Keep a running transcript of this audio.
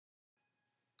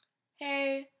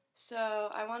Hey, so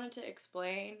I wanted to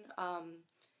explain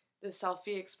the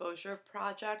Selfie-Exposure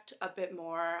project a bit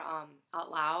more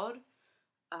out loud.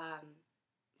 Um,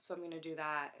 so I'm going to do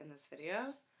that in this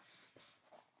video.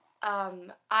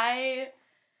 I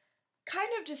kind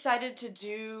of decided to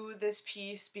do this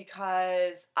piece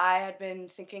because I had been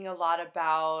thinking a lot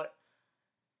about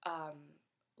um,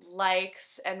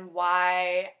 likes and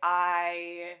why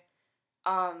um,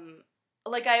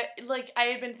 I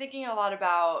had been thinking a lot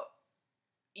about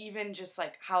even just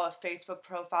like how a Facebook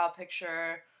profile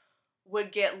picture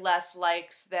would get less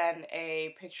likes than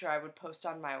a picture I would post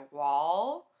on my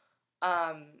wall.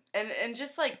 And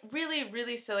just like really,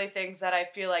 really silly things that I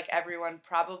feel like everyone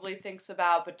probably thinks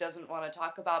about but doesn't want to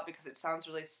talk about because it sounds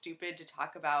really stupid to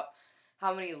talk about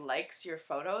how many likes your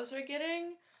photos are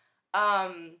getting.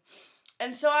 Um,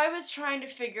 and so I was trying to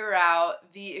figure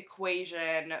out the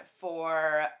equation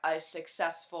for a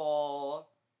successful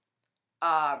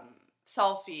um,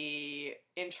 selfie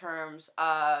in terms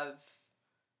of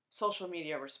social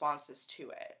media responses to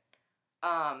it.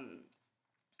 Um,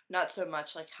 Not so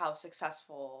much like how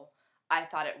successful I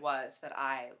thought it was that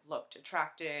I looked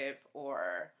attractive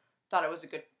or thought it was a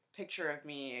good picture of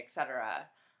me, etc.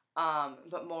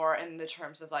 But more in the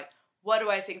terms of like, what do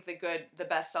I think the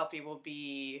best selfie will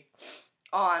be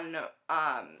on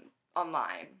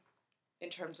online in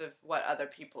terms of what other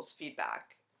people's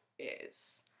feedback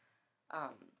is. Um,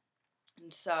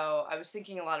 and so I was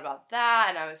thinking a lot about that,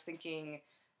 and I was thinking,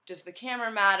 does the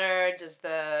camera matter? Does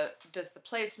the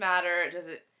place matter?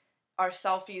 Are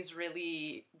selfies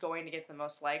really going to get the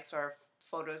most likes, or are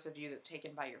photos of you that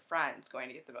taken by your friends going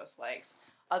to get the most likes?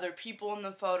 Other people in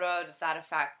the photo, does that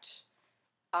affect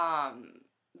um,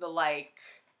 the likitude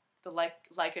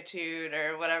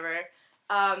or whatever?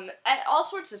 And all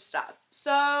sorts of stuff.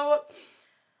 So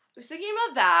I was thinking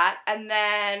about that, and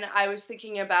then I was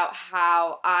thinking about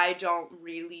how I don't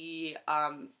really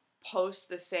post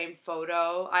the same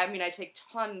photo. I mean, I take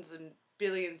tons and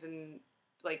billions and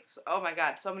like, oh my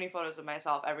god, so many photos of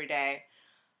myself every day.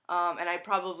 And I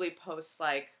probably post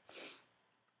like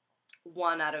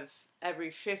one out of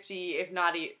every 50, if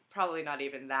not, probably not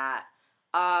even that.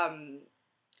 Um,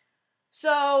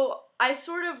 so I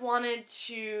sort of wanted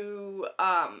to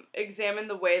examine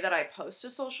the way that I post to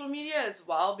social media as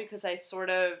well, because I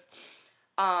sort of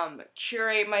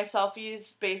curate my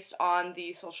selfies based on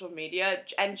the social media,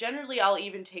 and generally I'll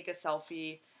even take a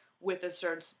selfie with a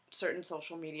certain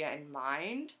social media in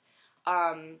mind.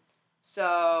 Um,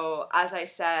 so as I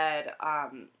said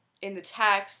in the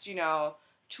text,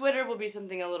 Twitter will be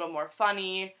something a little more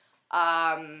funny.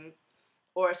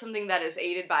 Or something that is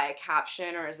aided by a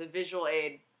caption or is a visual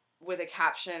aid with a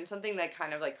caption, something that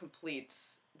kind of like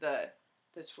completes the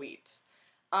tweet.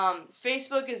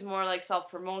 Facebook is more like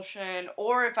self-promotion,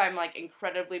 or if I'm like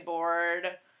incredibly bored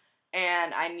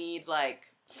and I need like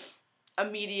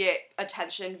immediate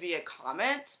attention via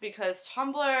comments, because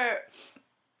Tumblr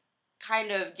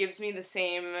kind of gives me the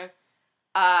same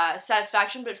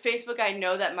satisfaction, but Facebook, I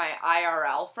know that my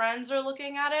IRL friends are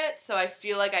looking at it, so I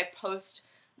feel like I post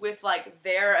with like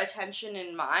their attention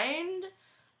in mind,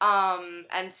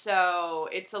 and so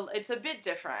it's a bit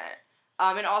different,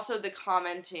 and also the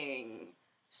commenting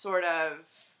sort of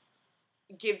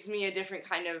gives me a different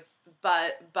kind of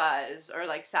buzz or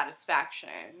like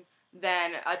satisfaction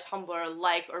than a Tumblr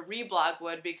like or reblog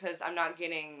would, because I'm not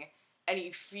getting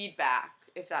any feedback,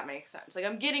 if that makes sense. Like,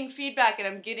 I'm getting feedback and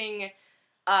I'm getting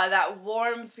that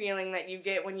warm feeling that you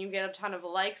get when you get a ton of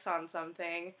likes on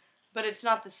something, but it's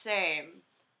not the same.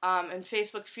 And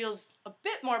Facebook feels a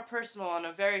bit more personal in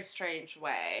a very strange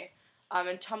way.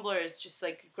 And Tumblr is just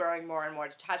like growing more and more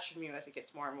detached from you as it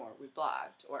gets more and more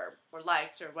reblogged or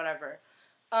liked or whatever.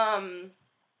 Um,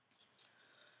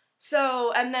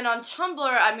 and then on Tumblr,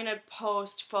 I'm going to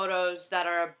post photos that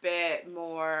are a bit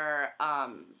more,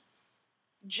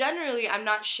 generally, I'm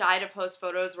not shy to post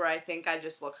photos where I think I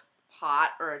just look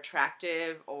hot or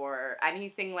attractive or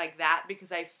anything like that,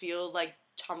 because I feel like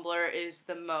Tumblr is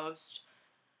the most,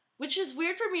 which is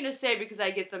weird for me to say because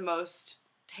I get the most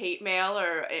hate mail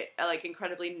or like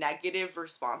incredibly negative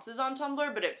responses on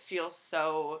Tumblr, but it feels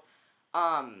so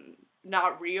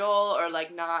not real, or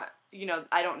like not,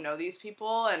 I don't know these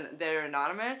people and they're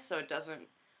anonymous, so it doesn't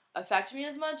affect me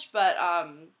as much. But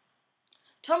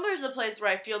Tumblr is the place where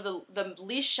I feel the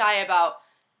least shy about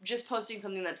just posting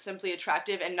something that's simply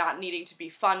attractive and not needing to be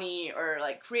funny or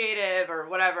like creative or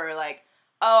whatever. Like,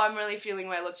 oh, I'm really feeling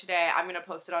my look today, I'm gonna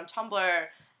post it on Tumblr,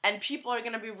 and people are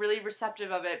gonna be really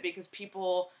receptive of it because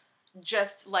people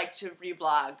just like to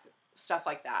reblog stuff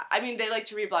like that. I mean, they like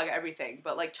to reblog everything,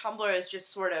 but like Tumblr is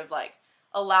just sort of like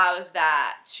allows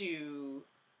that to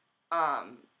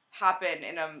happen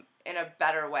in a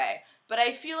better way. But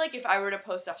I feel like if I were to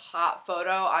post a hot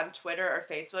photo on Twitter or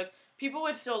Facebook, people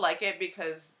would still like it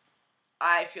because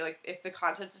I feel like if the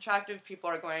content's attractive, people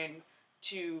are going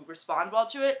to respond well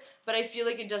to it. But I feel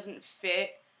like it doesn't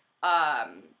fit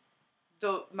um,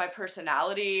 my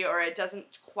personality, or it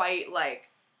doesn't quite like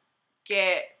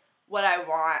get what I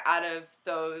want out of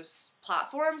those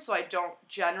platforms, so I don't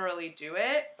generally do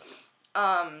it.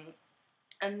 Um,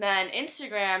 and then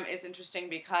Instagram is interesting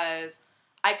because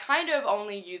I kind of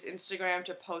only use Instagram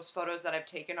to post photos that I've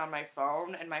taken on my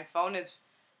phone, and my phone is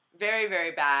very,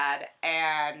 very bad,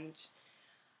 and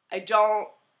I don't,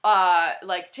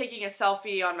 like, taking a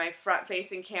selfie on my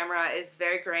front-facing camera is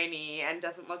very grainy and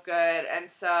doesn't look good, and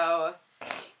so,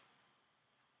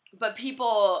 but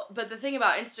the thing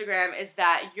about Instagram is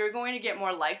that you're going to get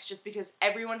more likes just because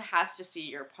everyone has to see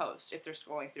your post if they're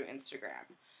scrolling through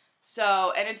Instagram.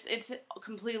 So, and it's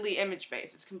completely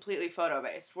image-based, it's completely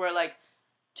photo-based, where, like,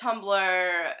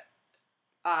 Tumblr,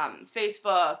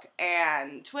 Facebook,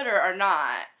 and Twitter are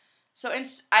not. So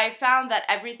I found that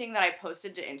everything that I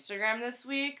posted to Instagram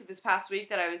this past week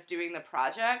that I was doing the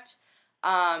project,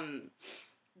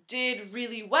 did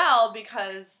really well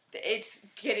because it's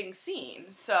getting seen.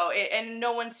 So and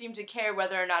no one seemed to care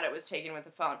whether or not it was taken with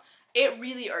a phone. It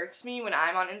really irks me when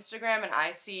I'm on Instagram and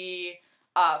I see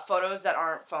photos that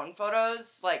aren't phone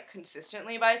photos, like,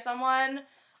 consistently by someone.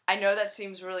 I know that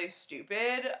seems really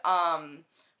stupid,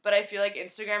 but I feel like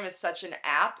Instagram is such an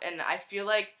app, and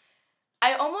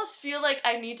I almost feel like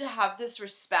I need to have this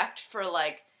respect for,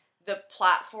 like, the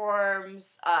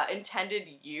platform's intended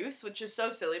use, which is so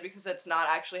silly because that's not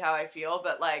actually how I feel,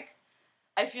 but, like,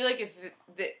 I feel like if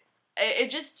it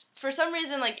just, for some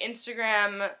reason, like,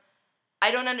 Instagram,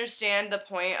 I don't understand the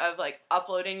point of, like,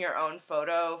 uploading your own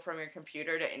photo from your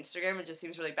computer to Instagram. It just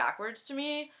seems really backwards to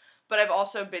me. But I've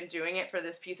also been doing it for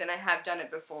this piece, and I have done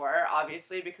it before,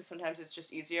 obviously, because sometimes it's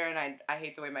just easier, and I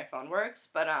hate the way my phone works.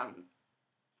 But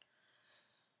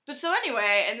so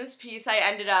anyway, in this piece, I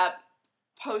ended up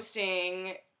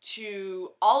posting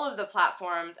to all of the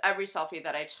platforms every selfie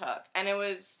that I took, and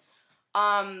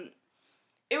um,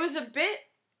 it was a bit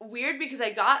weird because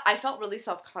I felt really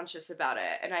self-conscious about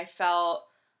it, and I felt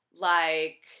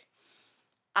like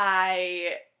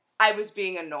I I was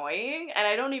being annoying, and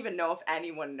I don't even know if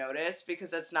anyone noticed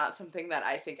because that's not something that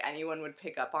I think anyone would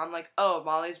pick up on, like, oh,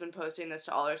 Molly's been posting this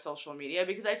to all her social media,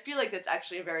 because I feel like that's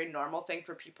actually a very normal thing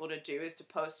for people to do, is to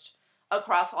post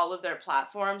across all of their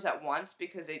platforms at once,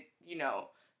 because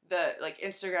like,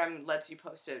 Instagram lets you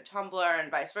post to Tumblr and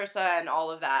vice versa, and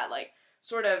all of that, like,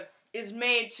 sort of is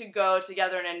made to go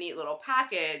together in a neat little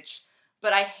package,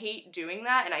 but I hate doing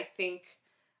that, and I think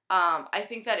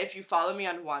that if you follow me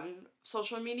on one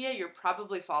social media, you're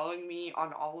probably following me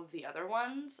on all of the other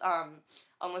ones,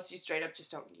 unless you straight up just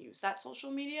don't use that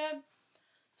social media.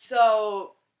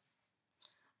 So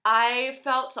I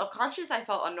felt self-conscious, I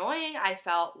felt annoying, I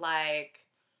felt like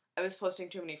I was posting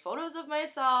too many photos of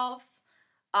myself.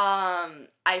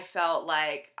 I felt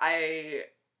like I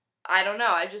don't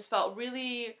know, I just felt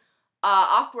really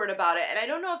awkward about it, and I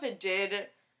don't know if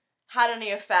it had any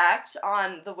effect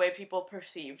on the way people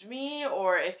perceived me,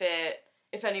 or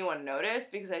if anyone noticed,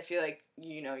 because I feel like,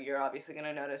 you're obviously going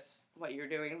to notice what you're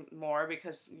doing more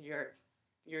because you're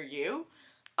you.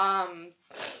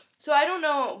 So I don't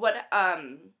know what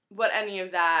any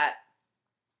of that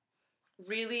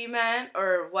really meant,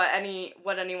 or what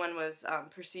anyone was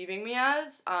perceiving me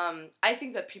as. I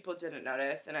think that people didn't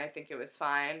notice, and I think it was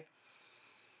fine.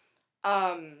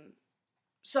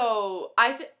 So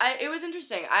it was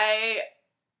interesting. I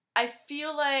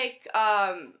feel like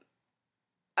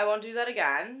I won't do that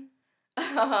again.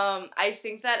 I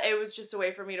think that it was just a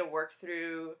way for me to work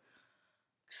through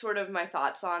sort of my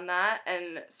thoughts on that,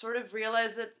 and sort of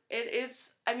realize that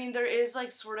there is,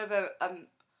 like, sort of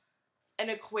an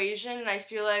equation, and I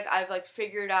feel like I've, like,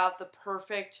 figured out the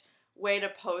perfect way to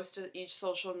post to each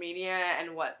social media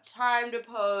and what time to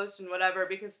post and whatever,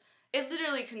 because it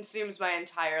literally consumes my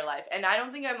entire life, and I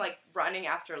don't think I'm, like, running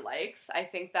after likes. I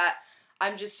think that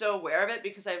I'm just so aware of it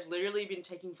because I've literally been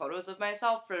taking photos of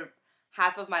myself for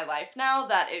half of my life now,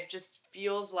 that it just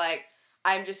feels like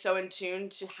I'm just so in tune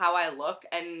to how I look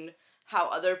and how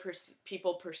other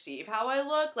people perceive how I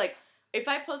look. Like, if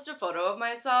I post a photo of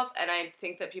myself and I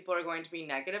think that people are going to be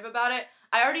negative about it,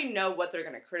 I already know what they're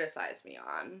going to criticize me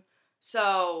on.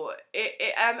 So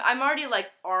I'm already,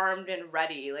 like, armed and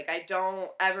ready. Like, I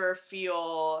don't ever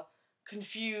feel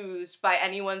confused by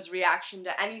anyone's reaction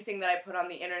to anything that I put on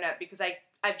the internet, because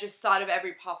I've just thought of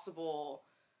every possible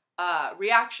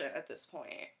reaction at this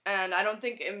point. And I don't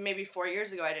think, maybe 4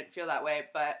 years ago I didn't feel that way,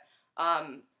 but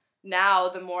now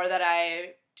the more that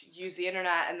I use the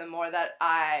internet and the more that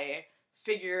I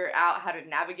figure out how to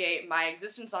navigate my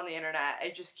existence on the internet,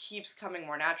 it just keeps coming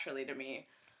more naturally to me.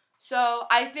 So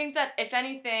I think that if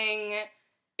anything,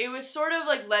 it was sort of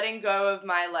like letting go of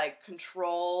my like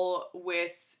control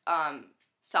with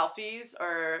selfies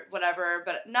or whatever,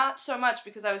 but not so much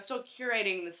because I was still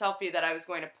curating the selfie that I was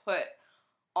going to put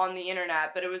on the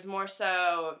internet, but it was more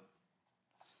so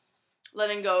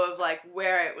letting go of like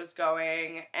where it was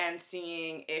going and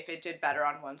seeing if it did better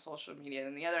on one social media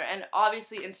than the other. And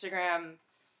obviously Instagram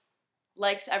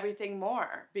likes everything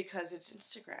more because it's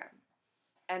Instagram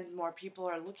and more people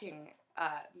are looking,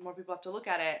 more people have to look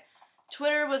at it.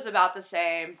 Twitter was about the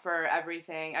same for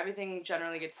everything. Everything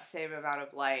generally gets the same amount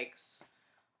of likes.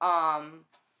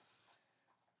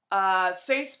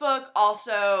 Facebook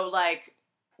also like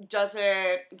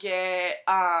doesn't get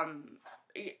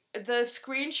the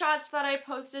screenshots that I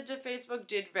posted to Facebook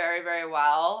did very, very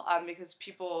well because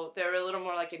people, they were a little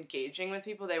more like engaging with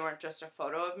people. They weren't just a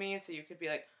photo of me, so you could be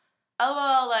like,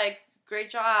 LOL, like great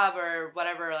job or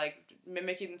whatever, like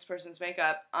mimicking this person's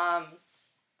makeup.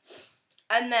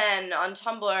 And then on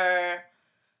Tumblr,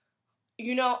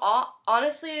 you know,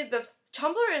 honestly, the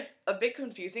Tumblr is a bit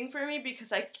confusing for me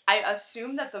because I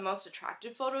assume that the most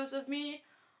attractive photos of me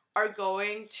are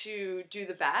going to do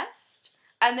the best,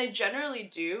 and they generally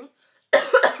do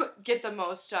get the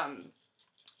most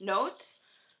notes,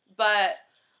 but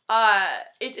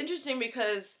it's interesting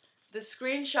because the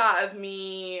screenshot of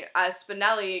me as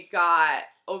Spinelli got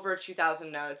over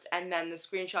 2,000 notes, and then the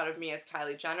screenshot of me as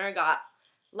Kylie Jenner got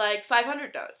like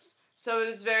 500 notes. So it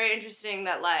was very interesting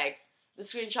that like the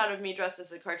screenshot of me dressed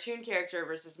as a cartoon character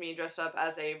versus me dressed up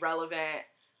as a relevant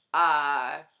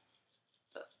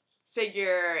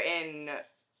figure in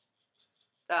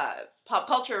pop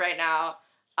culture right now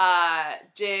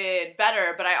did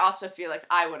better, but I also feel like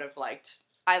I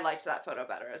liked that photo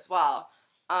better as well.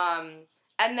 And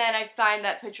then I find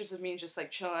that pictures of me just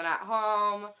like chilling at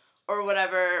home or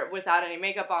whatever without any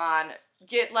makeup on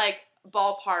get like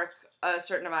ballpark a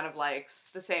certain amount of likes,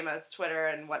 the same as Twitter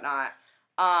and whatnot.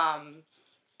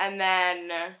 And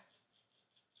then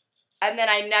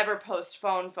I never post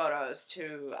phone photos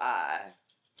to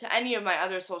any of my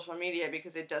other social media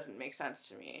because it doesn't make sense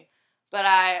to me. But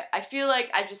I feel like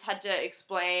I just had to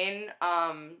explain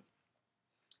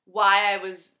why I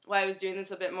was doing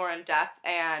this a bit more in depth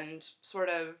and sort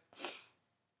of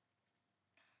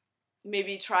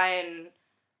maybe try and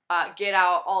get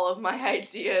out all of my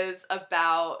ideas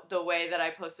about the way that I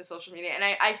post to social media. And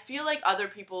I feel like other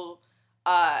people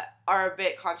are a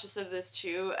bit conscious of this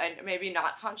too, and maybe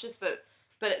not conscious, but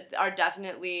are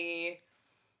definitely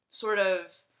sort of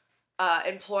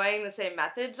employing the same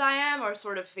methods I am, or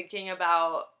sort of thinking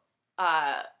about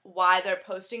why they're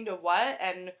posting to what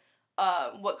and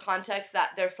what context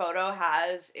that their photo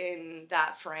has in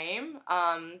that frame.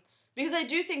 Because I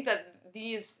do think that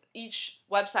each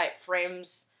website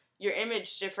frames your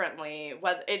image differently.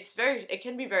 Whether it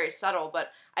can be very subtle, but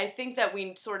I think that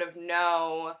we sort of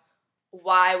know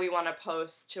why we want to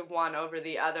post to one over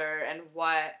the other and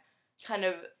what kind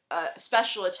of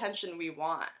special attention we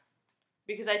want.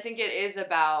 Because I think it is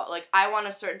about, like, I want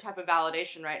a certain type of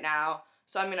validation right now,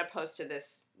 so I'm going to post to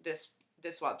this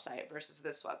website versus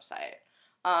this website.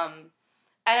 And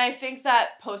I think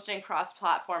that posting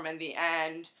cross-platform in the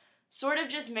end sort of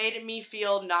just made me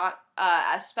feel not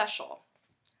as special.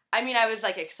 I mean, I was,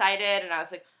 like, excited, and I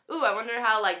was like, ooh, I wonder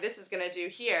how, like, this is going to do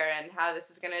here and how this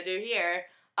is going to do here.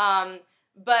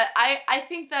 But I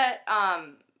think that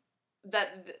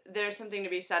there's something to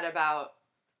be said about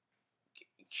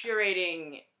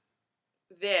curating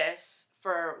this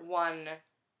for one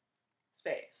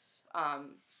space.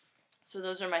 So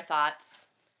those are my thoughts.